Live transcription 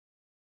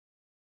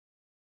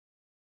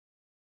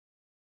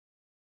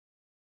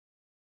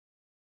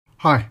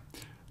Hi.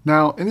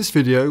 Now in this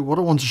video what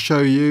I want to show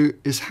you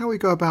is how we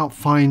go about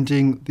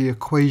finding the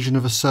equation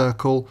of a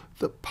circle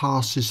that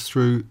passes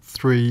through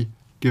three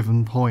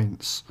given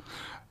points.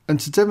 And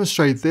to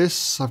demonstrate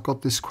this, I've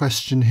got this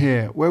question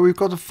here where we've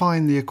got to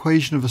find the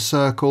equation of a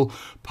circle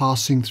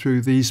passing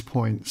through these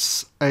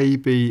points A,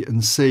 B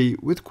and C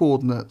with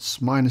coordinates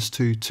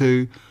 -2,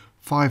 2,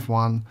 5,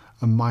 1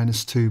 and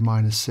 -2,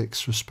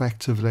 -6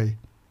 respectively.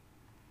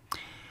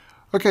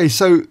 Okay,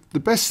 so the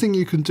best thing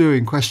you can do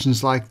in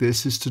questions like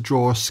this is to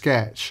draw a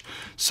sketch.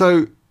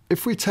 So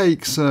if we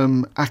take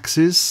some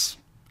axes,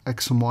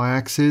 x and y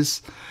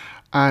axes,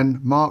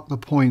 and mark the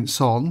points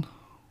on,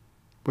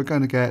 we're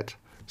going to get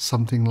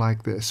something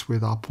like this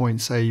with our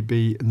points A,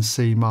 B and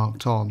C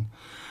marked on.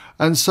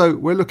 And so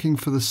we're looking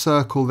for the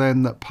circle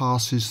then that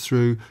passes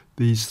through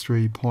these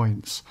 3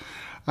 points.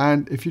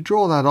 And if you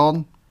draw that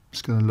on,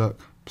 it's going to look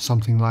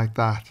something like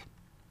that.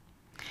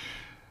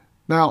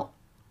 Now,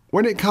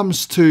 when it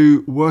comes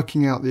to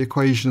working out the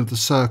equation of the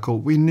circle,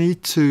 we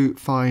need to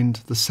find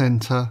the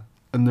centre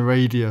and the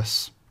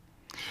radius.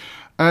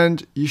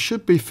 And you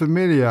should be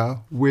familiar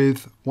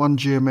with one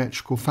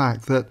geometrical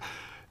fact that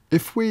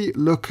if we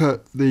look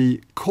at the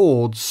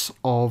chords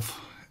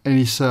of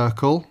any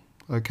circle,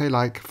 okay,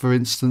 like for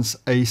instance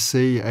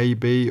AC,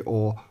 AB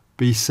or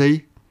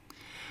BC,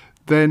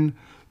 then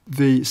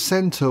the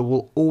centre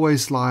will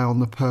always lie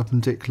on the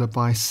perpendicular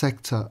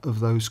bisector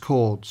of those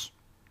chords.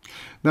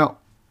 Now,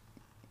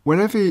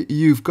 whenever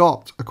you've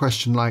got a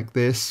question like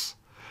this,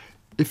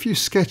 if you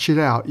sketch it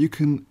out, you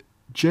can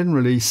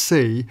generally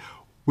see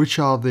which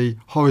are the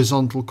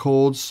horizontal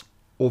chords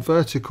or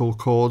vertical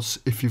chords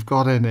if you've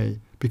got any,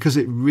 because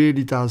it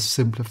really does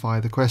simplify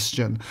the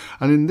question.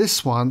 And in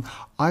this one,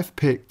 I've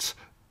picked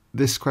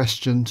this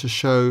question to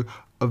show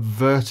a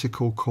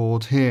vertical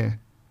chord here.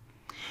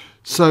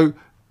 So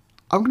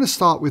I'm going to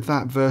start with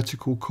that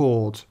vertical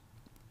chord,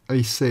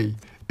 AC.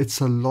 It's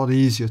a lot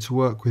easier to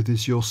work with,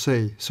 as you'll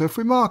see. So if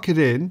we mark it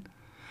in,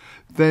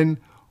 then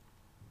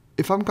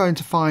if I'm going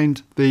to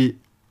find the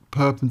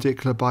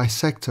perpendicular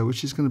bisector,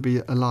 which is going to be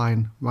a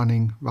line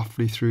running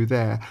roughly through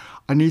there,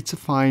 I need to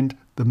find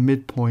the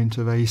midpoint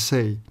of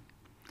AC.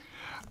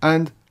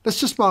 And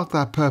let's just mark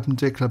that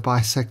perpendicular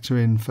bisector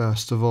in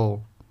first of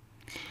all.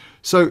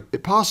 So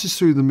it passes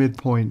through the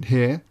midpoint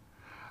here,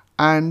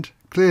 and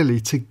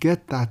clearly to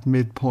get that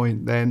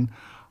midpoint then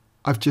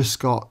I've just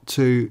got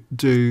to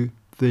do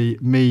the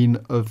mean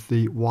of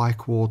the y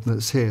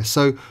coordinates here.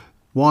 So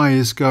y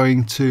is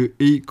going to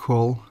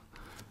equal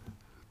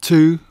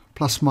 2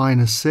 plus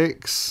minus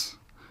 6,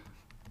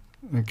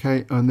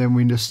 okay, and then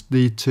we just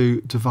need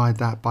to divide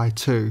that by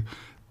 2,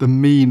 the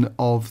mean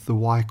of the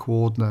y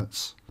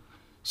coordinates.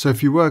 So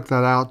if you work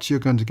that out, you're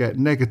going to get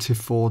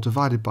 -4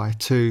 divided by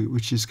 2,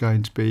 which is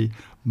going to be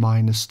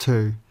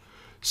 -2.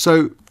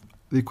 So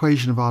the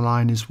equation of our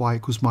line is y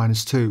equals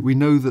 -2. We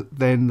know that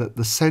then that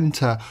the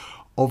centre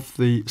of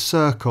the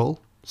circle,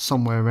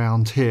 somewhere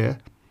around here,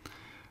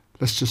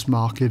 let's just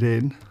mark it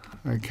in,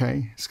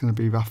 okay, it's going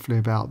to be roughly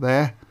about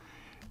there,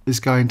 is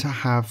going to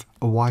have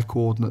a y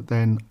coordinate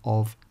then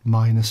of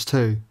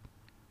 -2.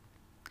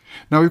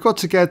 Now we've got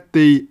to get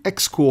the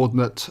x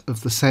coordinate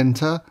of the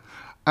centre,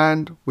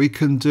 and we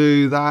can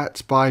do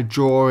that by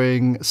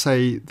drawing,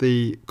 say,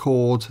 the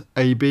chord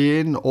AB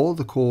in or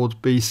the chord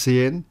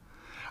BC in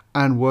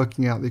and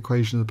working out the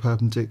equation of the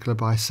perpendicular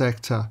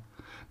bisector.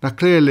 Now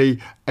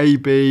clearly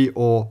AB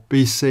or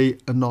BC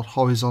are not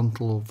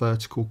horizontal or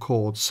vertical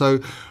chords, so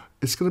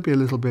it's going to be a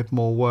little bit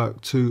more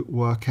work to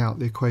work out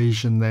the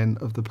equation then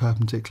of the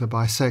perpendicular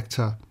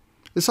bisector.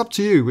 It's up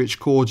to you which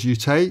chord you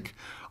take.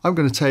 I'm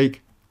going to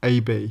take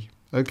AB,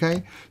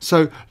 okay?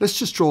 So let's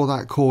just draw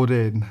that chord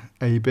in,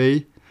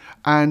 AB,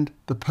 and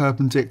the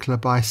perpendicular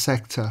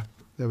bisector.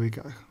 There we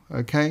go,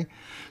 okay?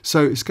 So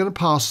it's going to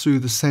pass through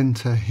the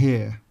centre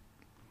here.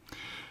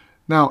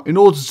 Now, in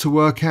order to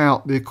work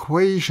out the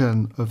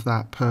equation of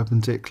that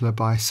perpendicular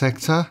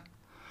bisector,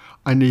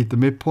 I need the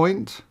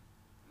midpoint,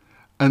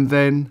 and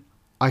then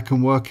I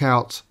can work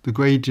out the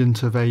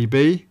gradient of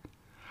AB,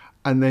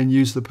 and then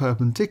use the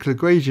perpendicular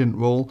gradient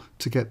rule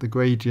to get the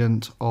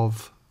gradient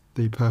of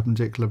the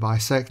perpendicular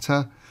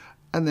bisector,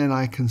 and then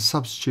I can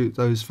substitute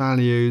those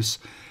values,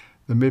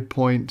 the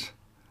midpoint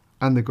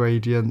and the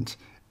gradient,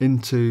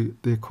 into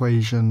the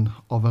equation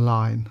of a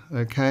line,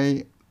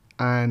 okay?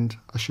 And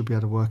I should be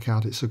able to work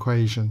out its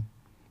equation.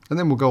 And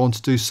then we'll go on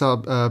to do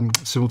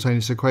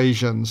simultaneous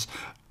equations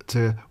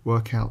to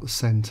work out the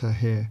centre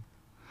here.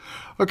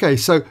 Okay,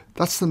 so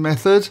that's the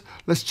method.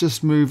 Let's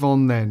just move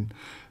on then.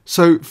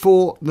 So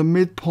for the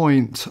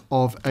midpoint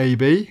of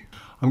AB,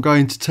 I'm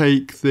going to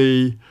take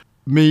the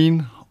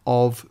mean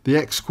of the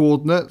x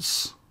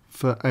coordinates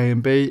for A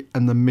and B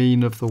and the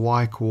mean of the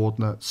y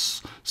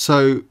coordinates.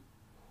 So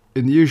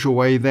in the usual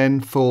way then,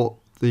 for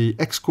the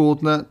x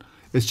coordinate,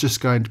 it's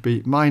just going to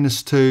be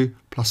 -2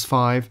 plus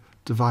 5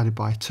 divided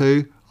by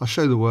 2. I'll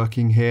show the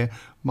working here.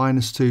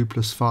 -2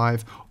 plus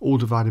 5 all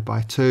divided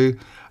by 2.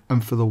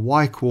 And for the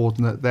y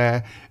coordinate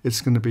there, it's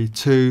going to be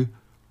 2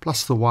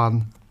 plus the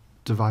 1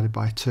 divided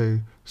by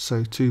 2.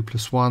 So 2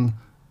 plus 1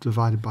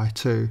 divided by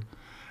 2.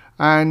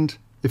 And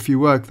if you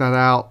work that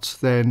out,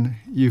 then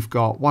you've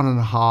got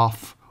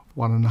 1.5,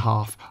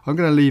 1.5. I'm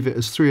going to leave it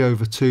as 3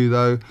 over 2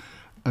 though,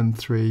 and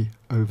 3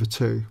 over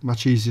 2.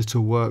 Much easier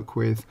to work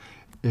with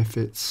if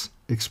it's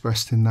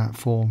expressed in that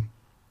form.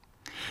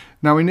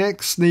 Now we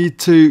next need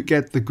to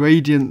get the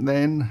gradient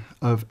then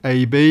of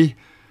AB,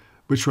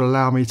 which will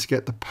allow me to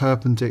get the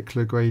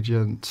perpendicular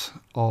gradient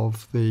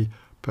of the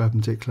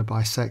perpendicular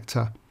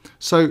bisector.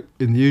 So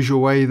in the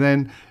usual way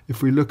then,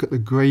 if we look at the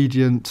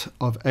gradient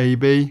of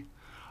AB,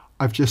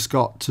 I've just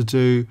got to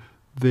do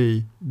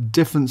the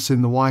difference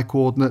in the y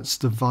coordinates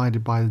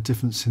divided by the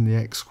difference in the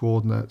x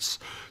coordinates.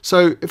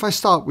 So if I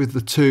start with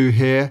the 2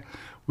 here,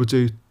 we'll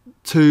do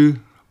 2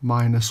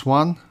 minus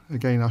 1.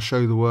 Again, I'll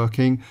show the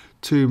working.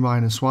 2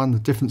 minus 1, the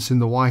difference in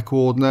the y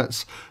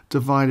coordinates,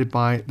 divided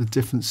by the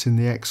difference in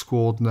the x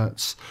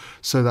coordinates.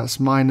 So that's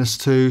minus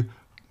 2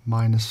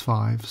 minus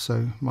 5.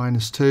 So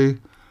minus 2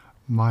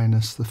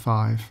 minus the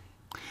 5.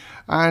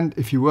 And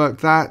if you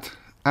work that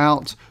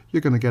out,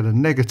 you're going to get a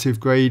negative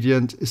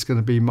gradient. It's going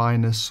to be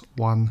minus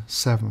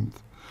 1/7.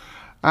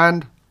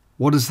 And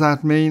what does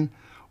that mean?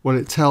 Well,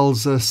 it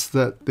tells us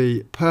that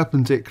the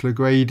perpendicular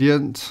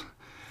gradient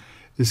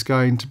is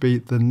going to be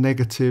the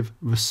negative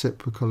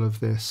reciprocal of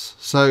this.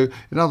 So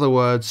in other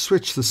words,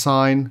 switch the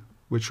sign,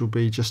 which will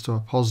be just to a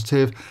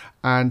positive,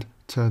 and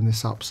turn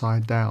this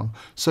upside down.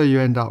 So you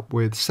end up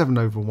with 7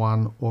 over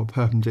 1, or a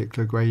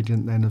perpendicular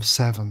gradient then of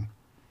 7.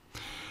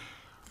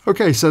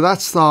 Okay, so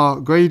that's our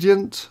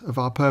gradient of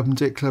our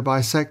perpendicular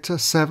bisector,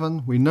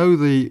 7. We know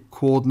the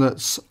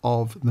coordinates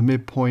of the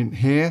midpoint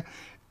here.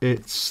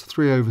 It's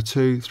 3 over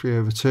 2, 3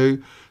 over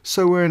 2.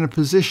 So we're in a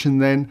position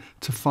then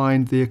to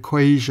find the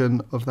equation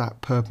of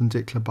that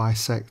perpendicular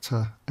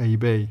bisector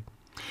AB.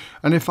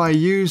 And if I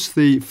use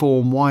the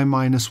form y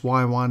minus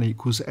y1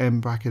 equals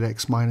m bracket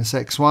x minus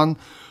x1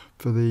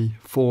 for the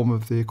form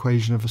of the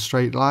equation of a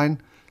straight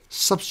line,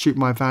 substitute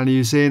my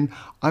values in,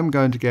 I'm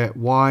going to get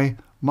y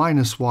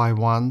minus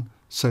y1,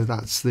 so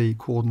that's the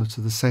coordinate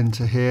of the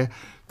centre here,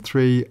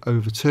 3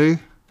 over 2,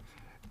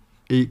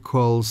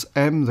 equals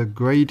m, the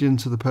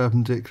gradient of the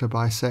perpendicular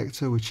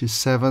bisector, which is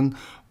 7,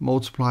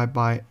 multiplied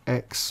by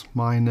x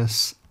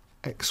minus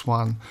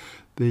x1,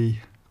 the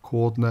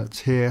coordinates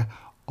here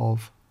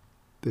of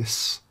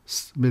this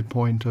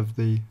midpoint of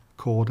the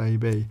chord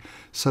AB.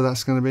 So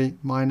that's going to be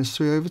minus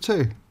 3 over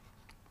 2.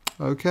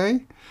 Okay,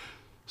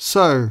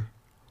 so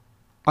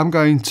I'm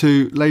going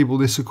to label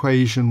this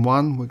equation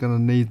 1. We're going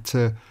to need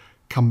to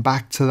come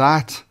back to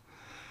that.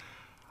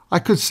 I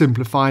could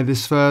simplify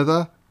this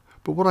further,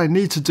 but what I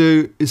need to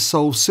do is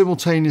solve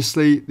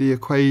simultaneously the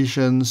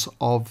equations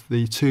of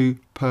the two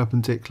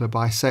perpendicular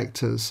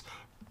bisectors.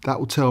 That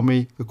will tell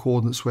me the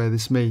coordinates where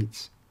this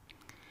meets.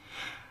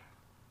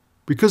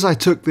 Because I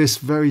took this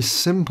very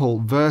simple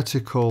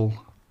vertical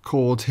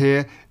chord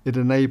here, it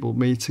enabled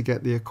me to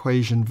get the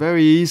equation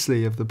very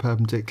easily of the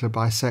perpendicular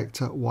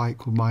bisector y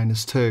equals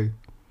minus 2.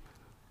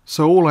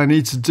 So all I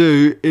need to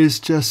do is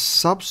just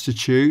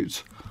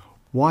substitute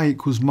y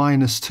equals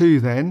minus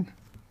 2 then,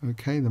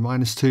 okay, the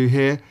minus 2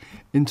 here,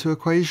 into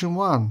equation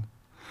 1.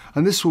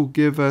 And this will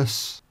give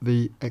us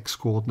the x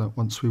coordinate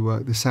once we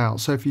work this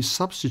out. So if you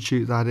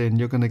substitute that in,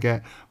 you're going to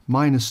get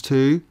minus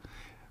 2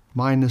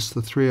 minus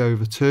the 3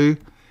 over 2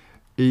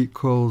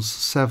 equals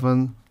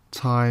 7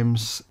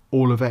 times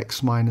all of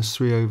x minus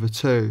 3 over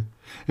 2.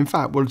 In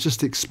fact, we'll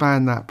just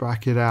expand that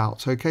bracket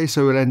out. Okay,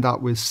 so we'll end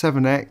up with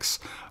 7x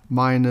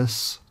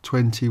minus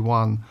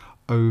 21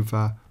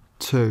 over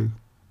 2.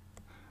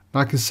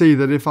 I can see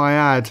that if I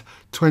add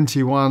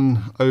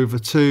 21 over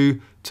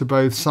 2 to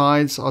both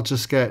sides, I'll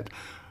just get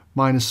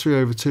minus 3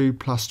 over 2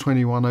 plus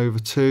 21 over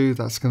 2.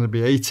 That's going to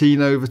be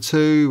 18 over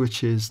 2,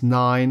 which is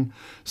 9.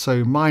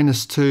 So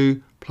minus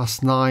 2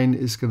 plus 9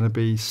 is going to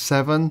be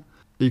 7,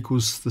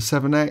 equals the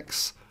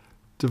 7x.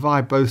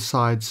 Divide both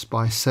sides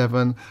by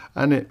 7,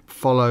 and it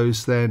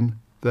follows then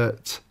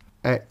that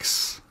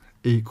x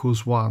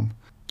equals 1.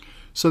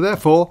 So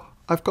therefore,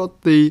 I've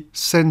got the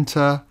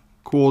centre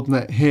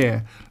coordinate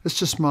here. Let's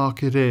just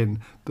mark it in,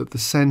 that the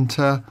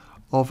centre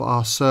of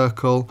our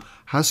circle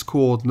has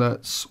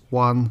coordinates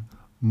 1,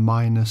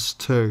 minus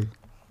 2.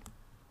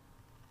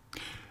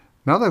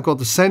 Now that I've got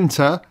the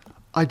centre,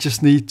 I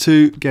just need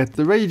to get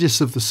the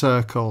radius of the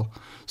circle.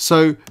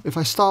 So if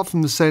I start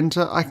from the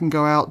centre, I can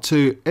go out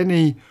to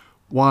any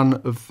one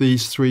of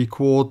these three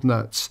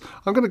coordinates.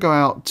 I'm going to go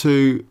out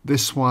to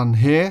this one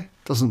here.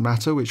 Doesn't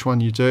matter which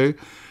one you do.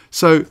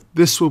 So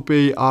this will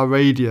be our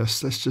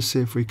radius. Let's just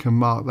see if we can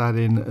mark that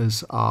in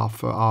as R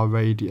for our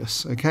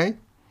radius. Okay.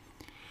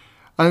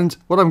 And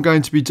what I'm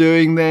going to be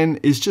doing then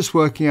is just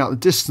working out the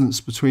distance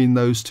between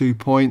those 2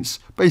 points,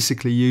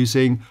 basically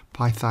using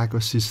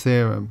Pythagoras'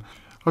 theorem.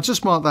 I'll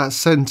just mark that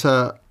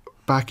centre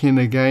back in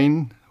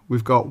again.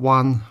 We've got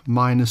 1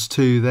 minus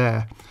 2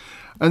 there.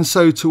 And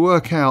so to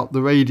work out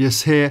the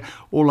radius here,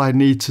 all I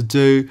need to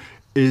do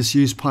is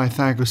use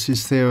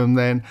Pythagoras' theorem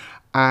then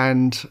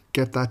and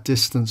get that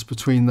distance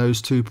between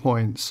those 2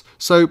 points.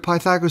 So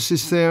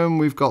Pythagoras' theorem,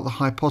 we've got the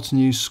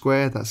hypotenuse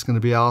squared, that's going to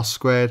be r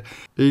squared,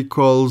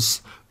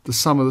 equals the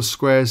sum of the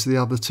squares of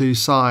the other two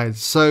sides.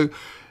 So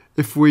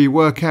If we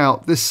work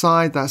out this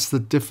side, that's the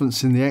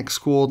difference in the x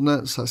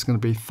coordinates. That's going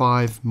to be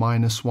 5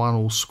 minus 1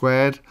 all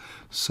squared.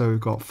 So we've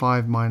got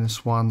 5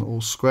 minus 1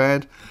 all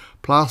squared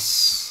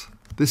plus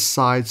this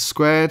side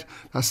squared.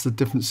 That's the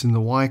difference in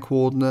the y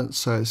coordinates.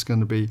 So it's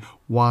going to be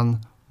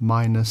 1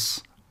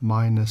 minus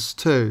minus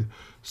 2.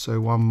 So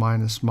 1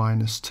 minus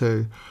minus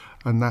 2.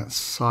 And that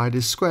side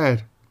is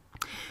squared.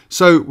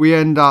 So we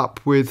end up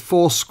with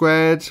 4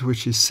 squared,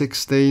 which is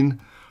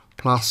 16,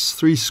 plus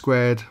 3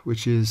 squared,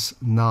 which is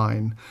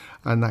 9.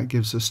 And that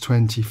gives us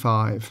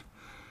 25.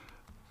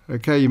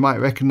 Okay, you might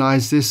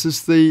recognize this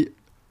as the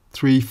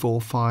 3,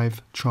 4,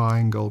 5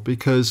 triangle,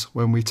 because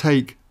when we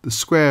take the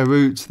square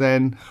root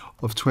then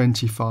of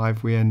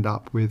 25, we end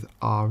up with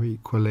r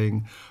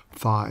equaling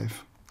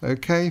 5.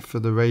 Okay, for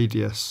the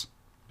radius.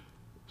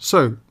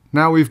 So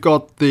now we've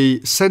got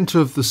the center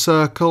of the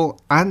circle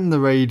and the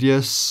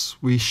radius,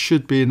 we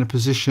should be in a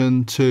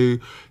position to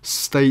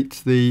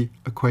state the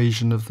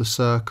equation of the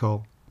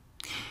circle.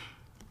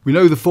 We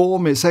know the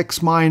form, it's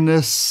x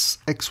minus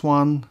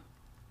x1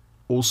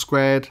 all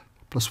squared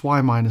plus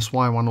y minus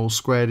y1 all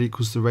squared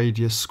equals the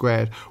radius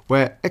squared,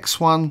 where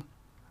x1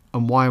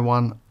 and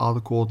y1 are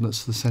the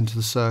coordinates of the centre of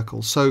the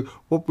circle. So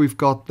what we've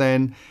got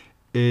then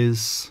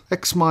is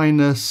x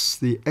minus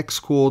the x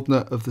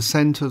coordinate of the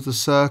centre of the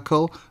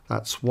circle,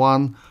 that's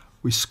 1,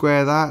 we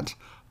square that,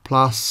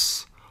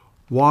 plus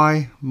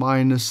y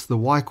minus the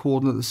y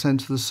coordinate of the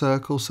centre of the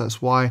circle, so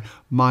that's y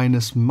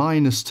minus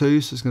minus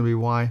 2, so it's going to be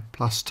y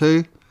plus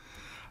 2.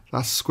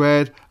 That's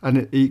squared, and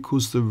it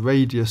equals the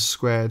radius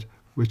squared,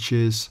 which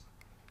is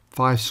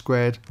 5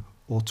 squared,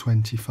 or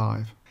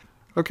 25.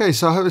 Okay,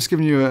 so I hope it's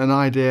given you an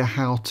idea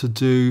how to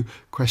do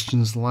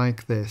questions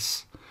like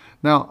this.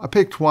 Now, I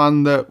picked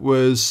one that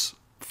was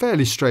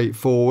fairly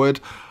straightforward.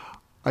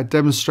 I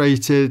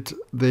demonstrated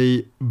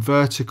the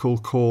vertical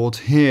chord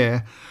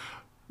here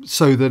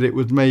so that it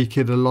would make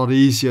it a lot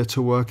easier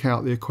to work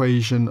out the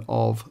equation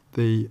of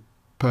the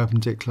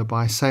perpendicular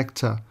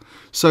bisector.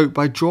 So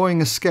by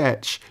drawing a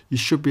sketch, you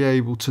should be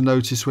able to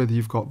notice whether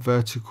you've got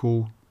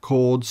vertical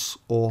chords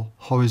or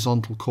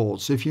horizontal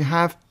chords. If you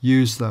have,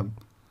 use them.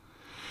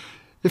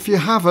 If you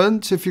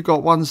haven't, if you've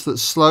got ones that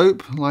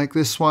slope, like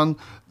this one,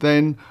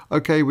 then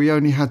okay, we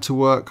only had to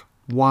work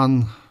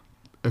one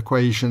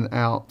equation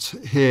out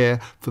here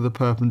for the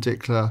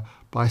perpendicular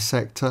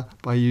bisector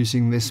by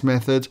using this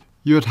method.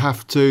 You would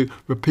have to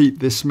repeat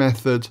this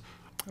method,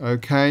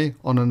 okay,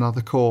 on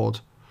another chord.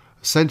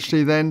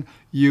 Essentially then,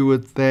 you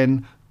would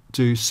then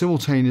do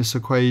simultaneous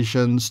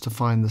equations to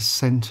find the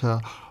center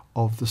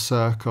of the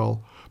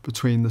circle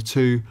between the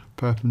two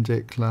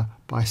perpendicular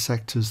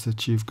bisectors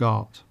that you've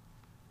got.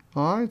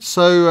 Alright,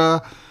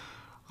 so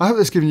I hope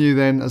that's given you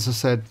then, as I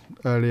said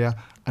earlier,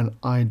 an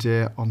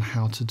idea on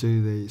how to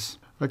do these.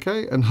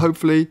 Okay, and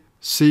hopefully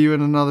see you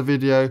in another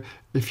video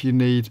if you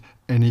need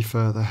any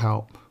further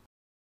help.